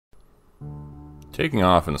Taking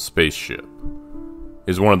off in a spaceship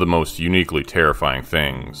is one of the most uniquely terrifying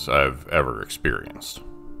things I've ever experienced.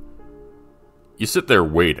 You sit there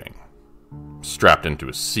waiting, strapped into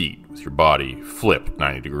a seat with your body flipped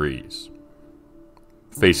 90 degrees,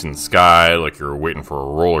 facing the sky like you're waiting for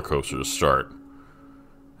a roller coaster to start.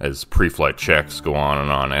 As pre-flight checks go on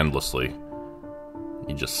and on endlessly,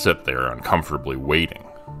 you just sit there uncomfortably waiting.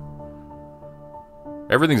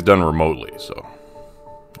 Everything's done remotely, so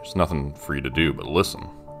there's nothing for you to do but listen.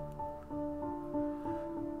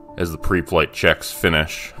 As the pre-flight checks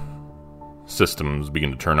finish, systems begin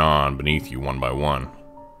to turn on beneath you one by one.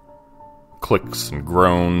 Clicks and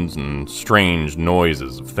groans and strange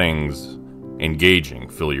noises of things engaging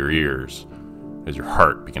fill your ears as your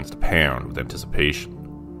heart begins to pound with anticipation.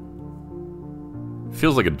 It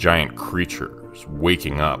feels like a giant creature is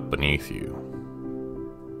waking up beneath you.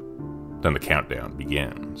 Then the countdown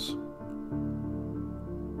begins.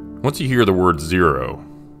 Once you hear the word 0,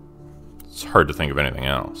 it's hard to think of anything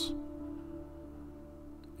else.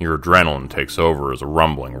 Your adrenaline takes over as a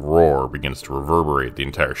rumbling roar begins to reverberate the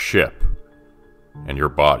entire ship, and your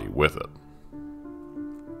body with it.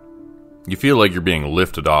 You feel like you're being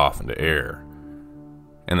lifted off into air,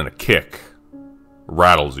 and then a kick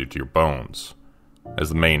rattles you to your bones as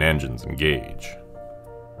the main engines engage.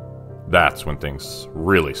 That's when things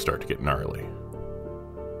really start to get gnarly.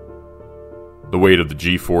 The weight of the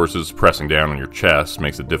G-forces pressing down on your chest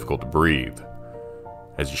makes it difficult to breathe,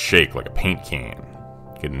 as you shake like a paint can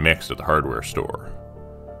getting mixed at the hardware store.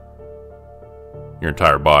 Your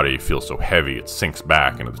entire body feels so heavy it sinks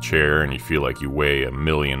back into the chair, and you feel like you weigh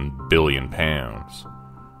 1,000,000 billion pounds.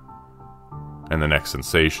 And the next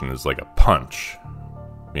sensation is like a punch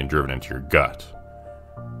being driven into your gut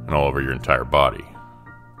and all over your entire body,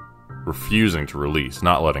 refusing to release,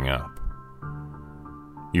 not letting up.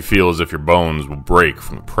 You feel as if your bones will break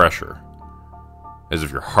from the pressure, as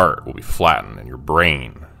if your heart will be flattened and your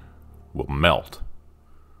brain will melt.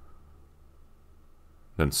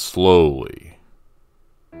 Then slowly,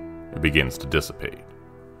 it begins to dissipate.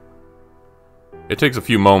 It takes a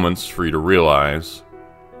few moments for you to realize,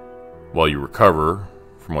 while you recover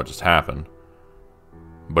from what just happened,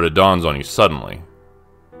 but it dawns on you suddenly.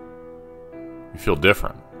 You feel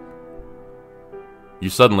different. You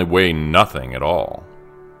suddenly weigh nothing at all.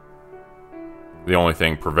 The only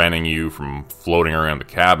thing preventing you from floating around the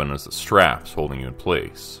cabin is the straps holding you in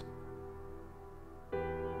place.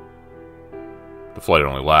 The flight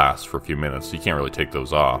only lasts for a few minutes, so you can't really take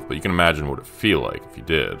those off, but you can imagine what it'd feel like if you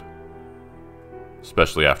did.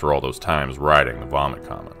 Especially after all those times riding the vomit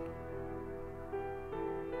comet.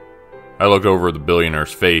 I looked over at the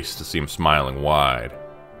billionaire's face to see him smiling wide.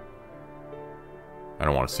 I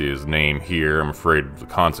don't want to see his name here. I'm afraid of the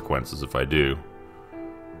consequences if I do.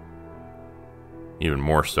 Even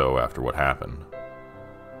more so after what happened.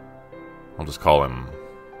 I'll just call him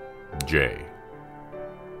Jay.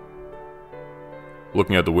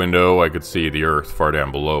 Looking out the window, I could see the earth far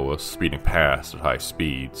down below us, speeding past at high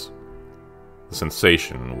speeds. The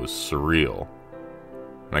sensation was surreal,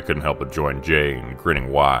 and I couldn't help but join Jay in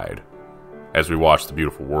grinning wide as we watched the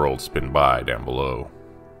beautiful world spin by down below.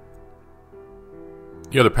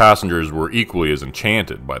 The other passengers were equally as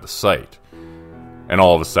enchanted by the sight, and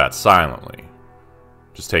all of us sat silently,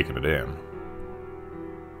 just taking it in.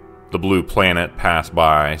 The blue planet passed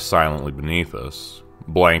by silently beneath us,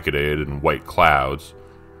 blanketed in white clouds,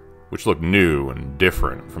 which looked new and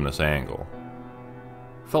different from this angle.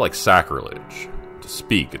 It felt like sacrilege to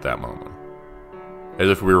speak at that moment, as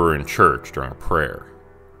if we were in church during a prayer.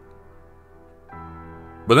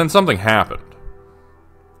 But then something happened.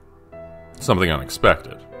 Something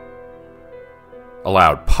unexpected. A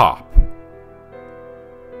loud pop.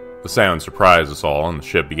 The sound surprised us all, and the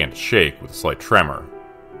ship began to shake with a slight tremor,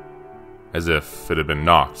 as if it had been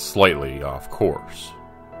knocked slightly off course.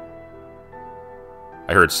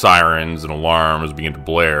 I heard sirens and alarms begin to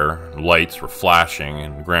blare, lights were flashing,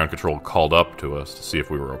 and ground control called up to us to see if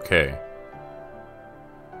we were okay.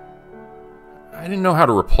 I didn't know how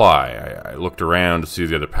to reply. I looked around to see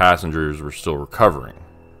the other passengers were still recovering.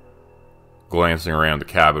 Glancing around the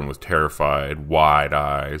cabin with terrified, wide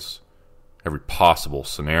eyes, every possible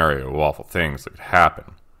scenario of awful things that could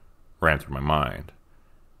happen ran through my mind.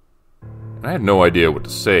 And I had no idea what to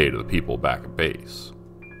say to the people back at base.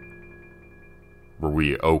 Were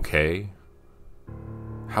we okay?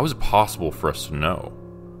 How was it possible for us to know?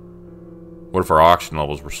 What if our oxygen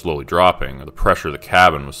levels were slowly dropping, or the pressure of the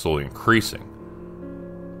cabin was slowly increasing?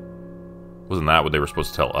 Wasn't that what they were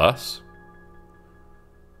supposed to tell us?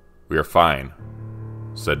 "We are fine,"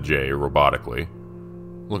 said Jay robotically,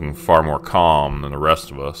 looking far more calm than the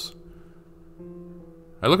rest of us.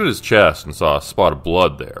 I looked at his chest and saw a spot of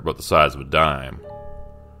blood there, about the size of a dime.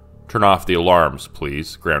 "Turn off the alarms,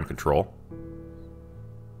 please, ground control."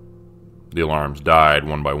 The alarms died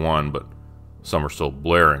one by one, but some were still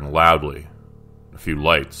blaring loudly. A few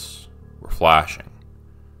lights were flashing.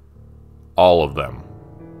 All of them.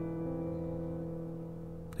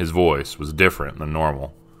 His voice was different than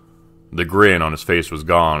normal. The grin on his face was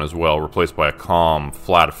gone as well, replaced by a calm,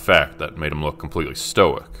 flat effect that made him look completely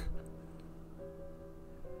stoic.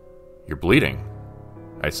 "You're bleeding,"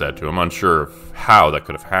 I said to him, unsure of how that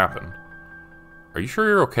could have happened. "Are you sure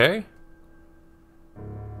you're okay?"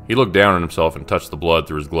 He looked down at himself and touched the blood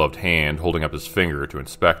through his gloved hand, holding up his finger to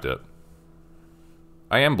inspect it.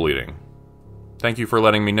 "I am bleeding. Thank you for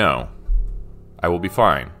letting me know. I will be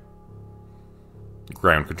fine."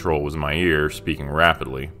 Ground control was in my ear, speaking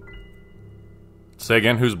rapidly. "Say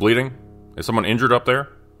again, who's bleeding? Is someone injured up there?"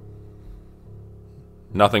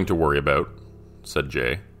 "Nothing to worry about," said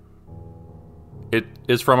Jay. "It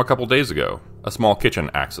is from a couple days ago, a small kitchen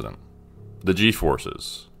accident. The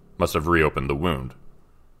G-forces must have reopened the wound."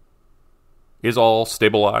 "Is all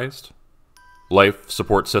stabilized? Life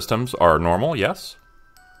support systems are normal, yes?"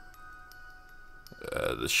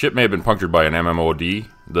 "The ship may have been punctured by an MMOD.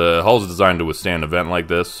 The hull is designed to withstand an event like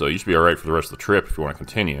this, so you should be alright for the rest of the trip if you want to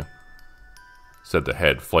continue," said the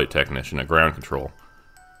head flight technician at ground control,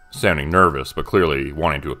 sounding nervous but clearly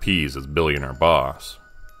wanting to appease his billionaire boss.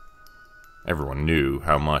 Everyone knew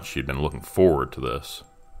how much he'd been looking forward to this.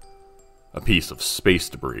 A piece of space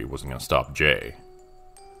debris wasn't going to stop Jay.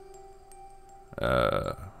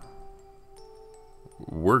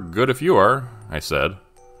 "We're good if you are," I said.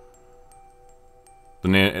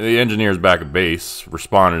 The engineers back at base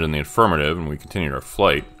responded in the affirmative, and we continued our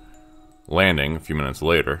flight, landing a few minutes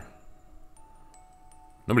later.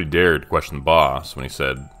 Nobody dared to question the boss when he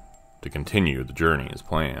said to continue the journey as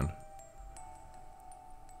planned.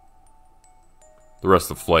 The rest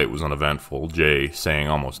of the flight was uneventful, Jay saying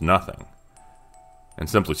almost nothing, and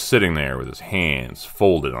simply sitting there with his hands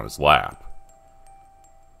folded on his lap.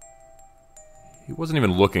 He wasn't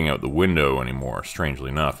even looking out the window anymore, strangely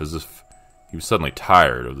enough, as if he was suddenly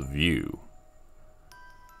tired of the view.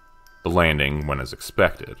 The landing went as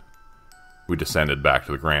expected. We descended back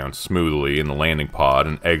to the ground smoothly in the landing pod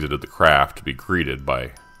and exited the craft to be greeted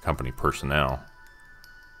by company personnel.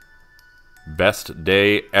 "Best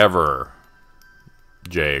day ever,"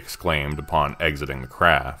 Jay exclaimed upon exiting the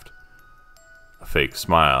craft, a fake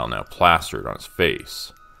smile now plastered on his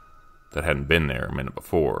face that hadn't been there a minute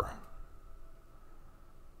before.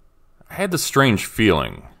 I had this strange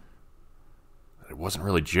feeling that it wasn't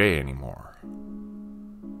really Jay anymore.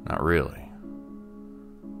 Not really.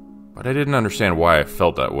 But I didn't understand why I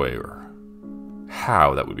felt that way or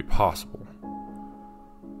how that would be possible.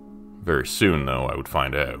 Very soon, though, I would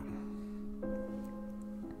find out.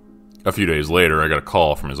 A few days later, I got a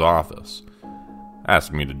call from his office,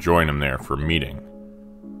 asking me to join him there for a meeting.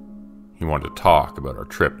 He wanted to talk about our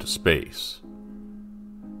trip to space.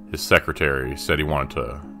 His secretary said he wanted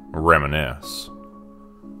to reminisce.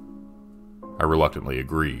 I reluctantly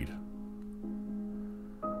agreed.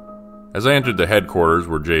 As I entered the headquarters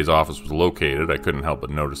where Jay's office was located, I couldn't help but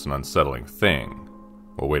notice an unsettling thing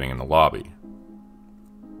while waiting in the lobby.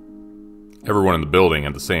 Everyone in the building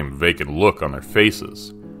had the same vacant look on their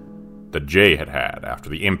faces that Jay had had after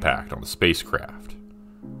the impact on the spacecraft.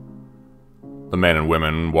 The men and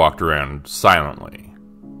women walked around silently,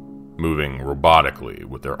 moving robotically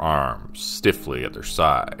with their arms stiffly at their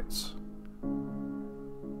sides.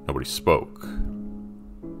 Nobody spoke.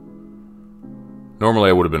 Normally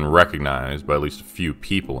I would have been recognized by at least a few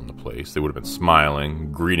people in the place. They would have been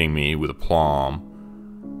smiling, greeting me with aplomb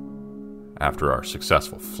after our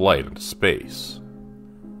successful flight into space.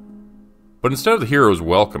 But instead of the hero's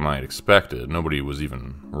welcome I had expected, nobody was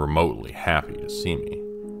even remotely happy to see me.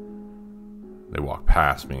 They walked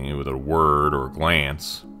past me without a word or a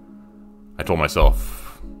glance. I told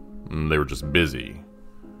myself they were just busy,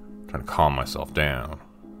 trying to calm myself down.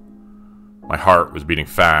 My heart was beating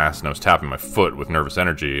fast, and I was tapping my foot with nervous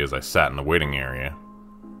energy as I sat in the waiting area.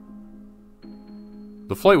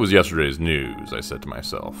 The flight was yesterday's news, I said to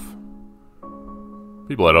myself.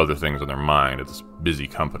 People had other things on their mind at this busy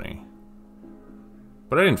company.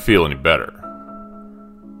 But I didn't feel any better.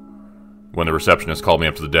 When the receptionist called me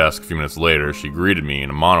up to the desk a few minutes later, she greeted me in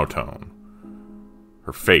a monotone,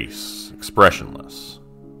 her face expressionless.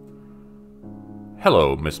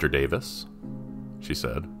 "Hello, Mr. Davis," she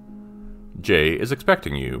said. "Jay is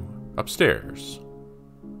expecting you upstairs.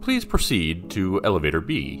 Please proceed to elevator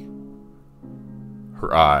B."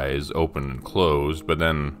 Her eyes opened and closed, but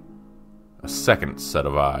then a second set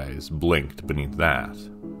of eyes blinked beneath that.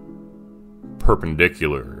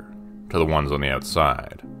 perpendicular to the ones on the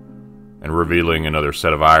outside, and revealing another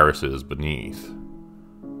set of irises beneath.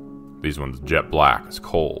 These ones jet black as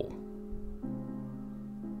coal.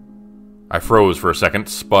 I froze for a second,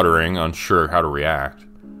 sputtering, unsure how to react.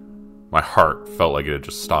 My heart felt like it had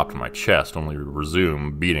just stopped in my chest, only to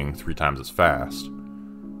resume beating 3 times as fast.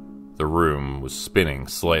 The room was spinning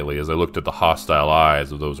slightly as I looked at the hostile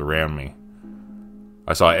eyes of those around me.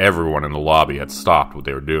 I saw everyone in the lobby had stopped what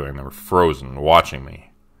they were doing. They were frozen, watching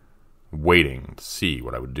me, waiting to see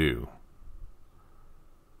what I would do.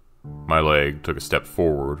 My leg took a step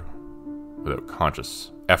forward, without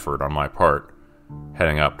conscious effort on my part,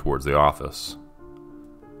 heading up towards the office.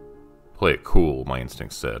 Play it cool, my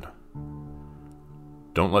instinct said.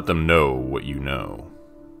 Don't let them know what you know.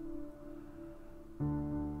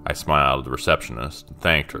 I smiled at the receptionist and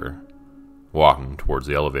thanked her, walking towards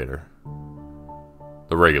the elevator.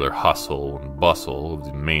 The regular hustle and bustle of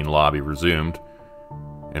the main lobby resumed,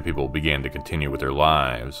 and people began to continue with their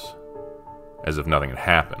lives, as if nothing had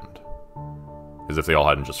happened, as if they all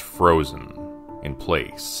hadn't just frozen in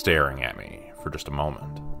place, staring at me for just a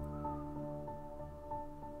moment.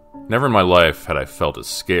 Never in my life had I felt as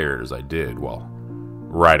scared as I did while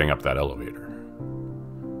riding up that elevator.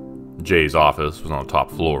 Jay's office was on the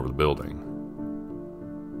top floor of the building.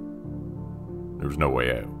 There was no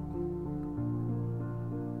way out.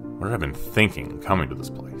 What had I been thinking coming to this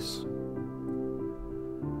place?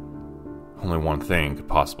 Only one thing could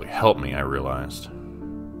possibly help me, I realized.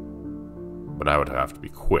 But I would have to be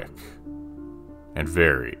quick. And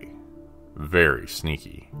very, very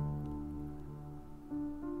sneaky.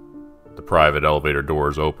 The private elevator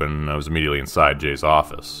doors opened, and I was immediately inside Jay's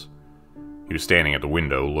office. He was standing at the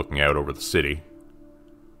window, looking out over the city.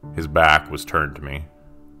 His back was turned to me.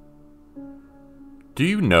 "Do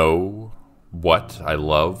you know what I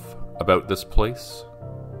love about this place?"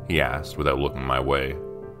 he asked, without looking my way.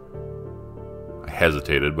 I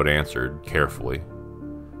hesitated, but answered carefully.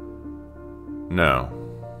 "No.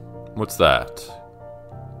 What's that,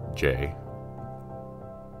 Jay?"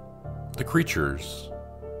 "The creatures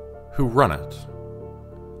who run it.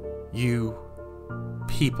 You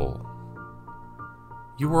people.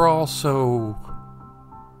 You were all so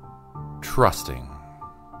trusting."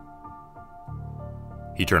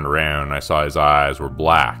 He turned around, and I saw his eyes were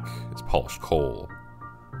black as polished coal.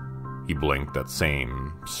 He blinked that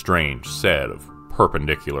same strange set of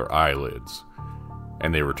perpendicular eyelids,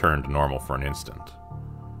 and they returned to normal for an instant,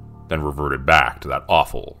 then reverted back to that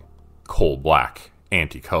awful, coal-black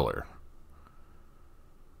anti-color.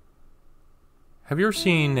 "Have you ever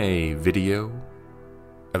seen a video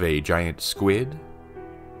of a giant squid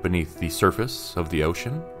beneath the surface of the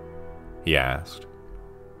ocean?" he asked.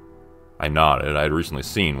 I nodded. I had recently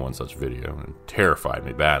seen one such video, and it terrified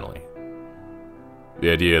me badly.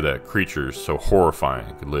 The idea that creatures so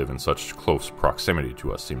horrifying could live in such close proximity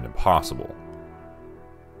to us seemed impossible.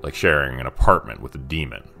 Like sharing an apartment with a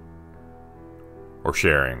demon. Or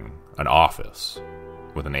sharing an office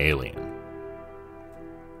with an alien.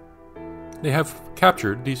 "They have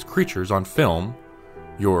captured these creatures on film,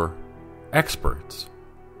 your experts.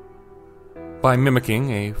 By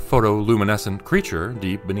mimicking a photoluminescent creature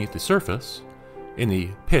deep beneath the surface, in the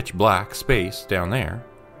pitch-black space down there,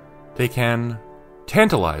 they can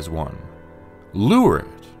tantalize one, lure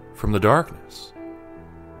it from the darkness."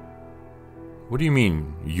 "What do you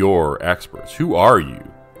mean, your experts? Who are you?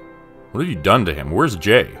 What have you done to him? Where's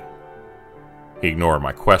Jay?" He ignored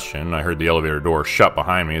my question. I heard the elevator door shut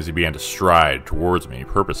behind me as he began to stride towards me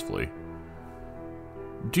purposefully.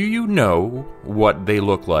 "Do you know what they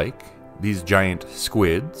look like, these giant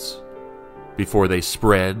squids, before they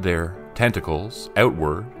spread their tentacles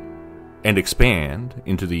outward and expand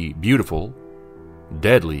into the beautiful,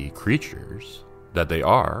 deadly creatures that they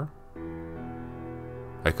are?"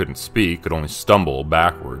 I couldn't speak, could only stumble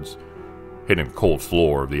backwards, hitting the cold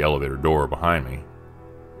floor of the elevator door behind me.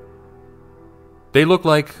 "They look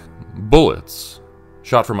like bullets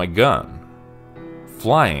shot from a gun,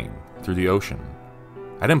 flying through the ocean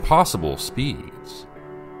at impossible speeds.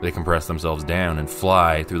 They compress themselves down and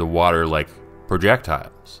fly through the water like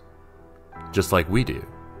projectiles, just like we do.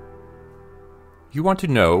 You want to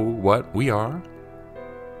know what we are?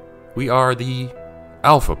 We are the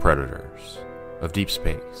alpha predators of deep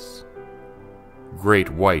space. Great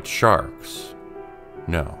white sharks.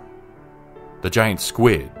 No. The giant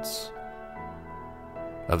squids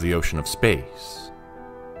of the ocean of space,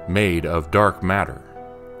 made of dark matter,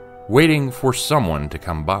 waiting for someone to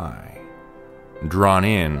come by. Drawn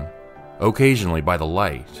in occasionally by the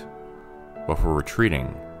light, before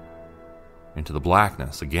retreating into the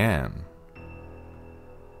blackness again.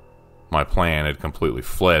 My plan had completely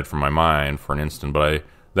fled from my mind for an instant, but I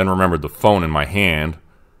then remembered the phone in my hand,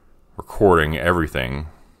 recording everything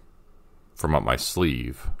from up my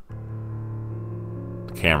sleeve.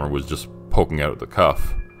 The camera was just poking out at the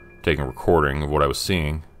cuff, taking a recording of what I was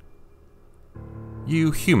seeing.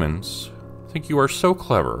 "You humans think you are so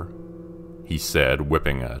clever," he said,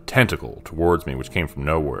 whipping a tentacle towards me which came from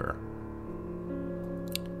nowhere.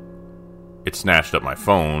 It snatched up my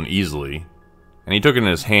phone easily, and he took it in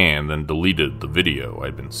his hand, then deleted the video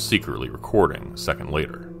I'd been secretly recording a second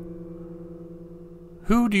later.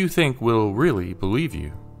 "Who do you think will really believe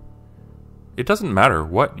you? It doesn't matter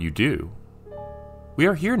what you do. We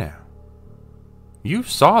are here now. You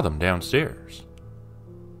saw them downstairs.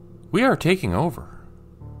 We are taking over.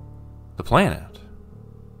 The planet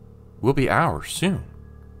will be ours soon.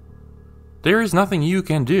 There is nothing you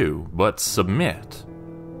can do but submit,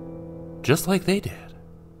 just like they did."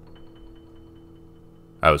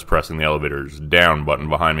 I was pressing the elevator's down button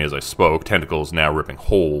behind me as I spoke, tentacles now ripping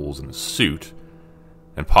holes in his suit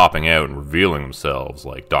and popping out and revealing themselves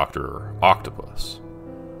like Dr. Octopus.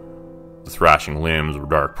 The thrashing limbs were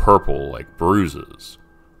dark purple like bruises,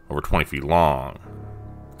 over 20 feet long,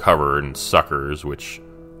 covered in suckers which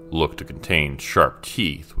looked to contain sharp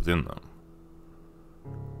teeth within them.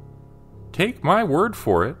 Take my word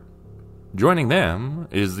for it, joining them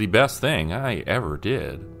is the best thing I ever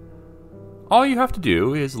did. All you have to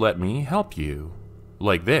do is let me help you,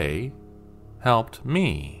 like they helped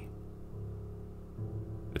me.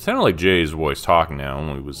 It sounded like Jay's voice talking now,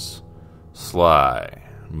 only it was sly,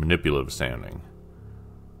 manipulative sounding.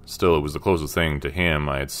 Still, it was the closest thing to him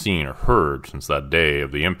I had seen or heard since that day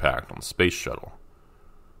of the impact on the space shuttle.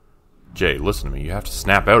 "Jay, listen to me. You have to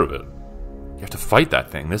snap out of it. You have to fight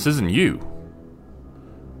that thing. This isn't you."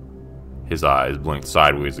 His eyes blinked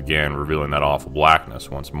sideways again, revealing that awful blackness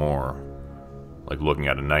once more, like looking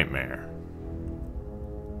at a nightmare.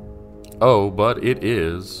 "Oh, but it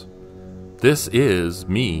is. This is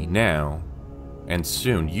me now, and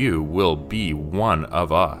soon you will be one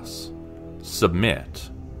of us. Submit.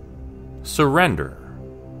 Surrender.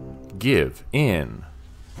 Give in.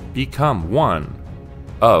 Become one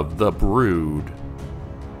of the brood."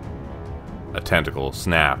 A tentacle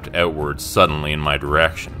snapped outward suddenly in my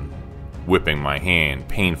direction, whipping my hand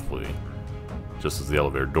painfully just as the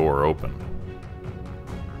elevator door opened.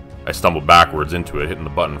 I stumbled backwards into it, hitting the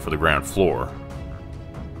button for the ground floor.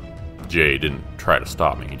 Jay didn't try to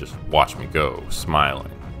stop me, he just watched me go,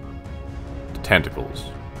 smiling. The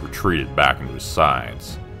tentacles retreated back into his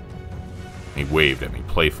sides. He waved at me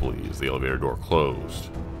playfully as the elevator door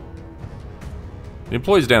closed. The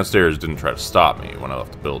employees downstairs didn't try to stop me when I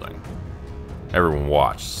left the building. Everyone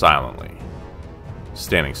watched silently,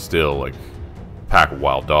 standing still like a pack of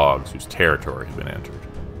wild dogs whose territory had been entered,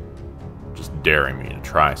 just daring me to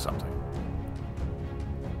try something.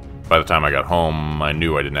 By the time I got home, I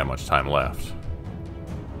knew I didn't have much time left.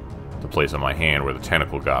 The place on my hand where the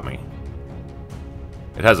tentacle got me.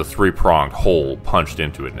 It has a 3-pronged hole punched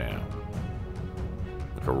into it now,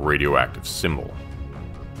 like a radioactive symbol.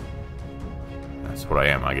 That's what I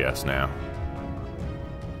am, I guess, now.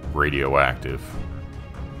 Radioactive.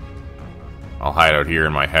 I'll hide out here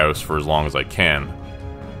in my house for as long as I can.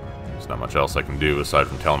 There's not much else I can do aside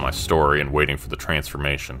from telling my story and waiting for the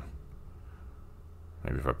transformation.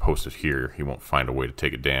 Maybe if I post it here, he won't find a way to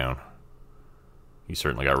take it down. He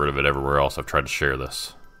certainly got rid of it everywhere else I've tried to share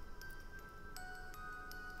this.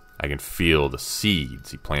 I can feel the seeds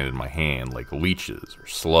he planted in my hand like leeches or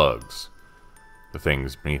slugs. The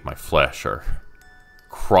things beneath my flesh are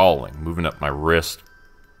crawling, moving up my wrist,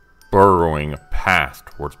 burrowing a path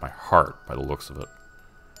towards my heart by the looks of it.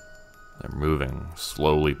 They're moving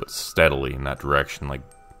slowly but steadily in that direction like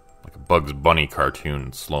a Bugs Bunny cartoon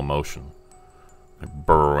in slow motion. They're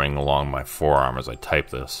burrowing along my forearm as I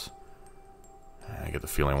type this. I get the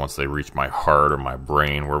feeling once they reach my heart or my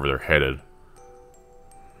brain, wherever they're headed,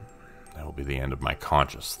 that will be the end of my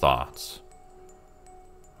conscious thoughts.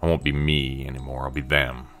 I won't be me anymore, I'll be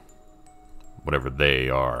them. Whatever they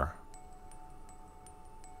are.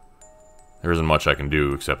 There isn't much I can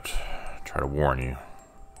do except try to warn you.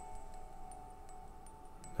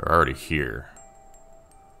 They're already here.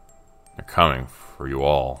 They're coming for you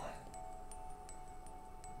all.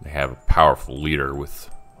 They have a powerful leader with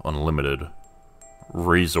unlimited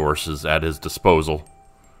resources at his disposal.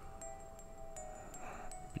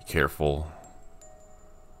 Be careful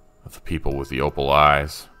of the people with the opal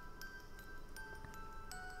eyes.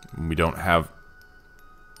 We don't have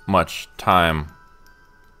much time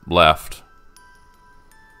left.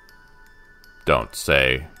 Don't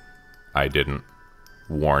say I didn't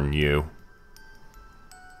warn you.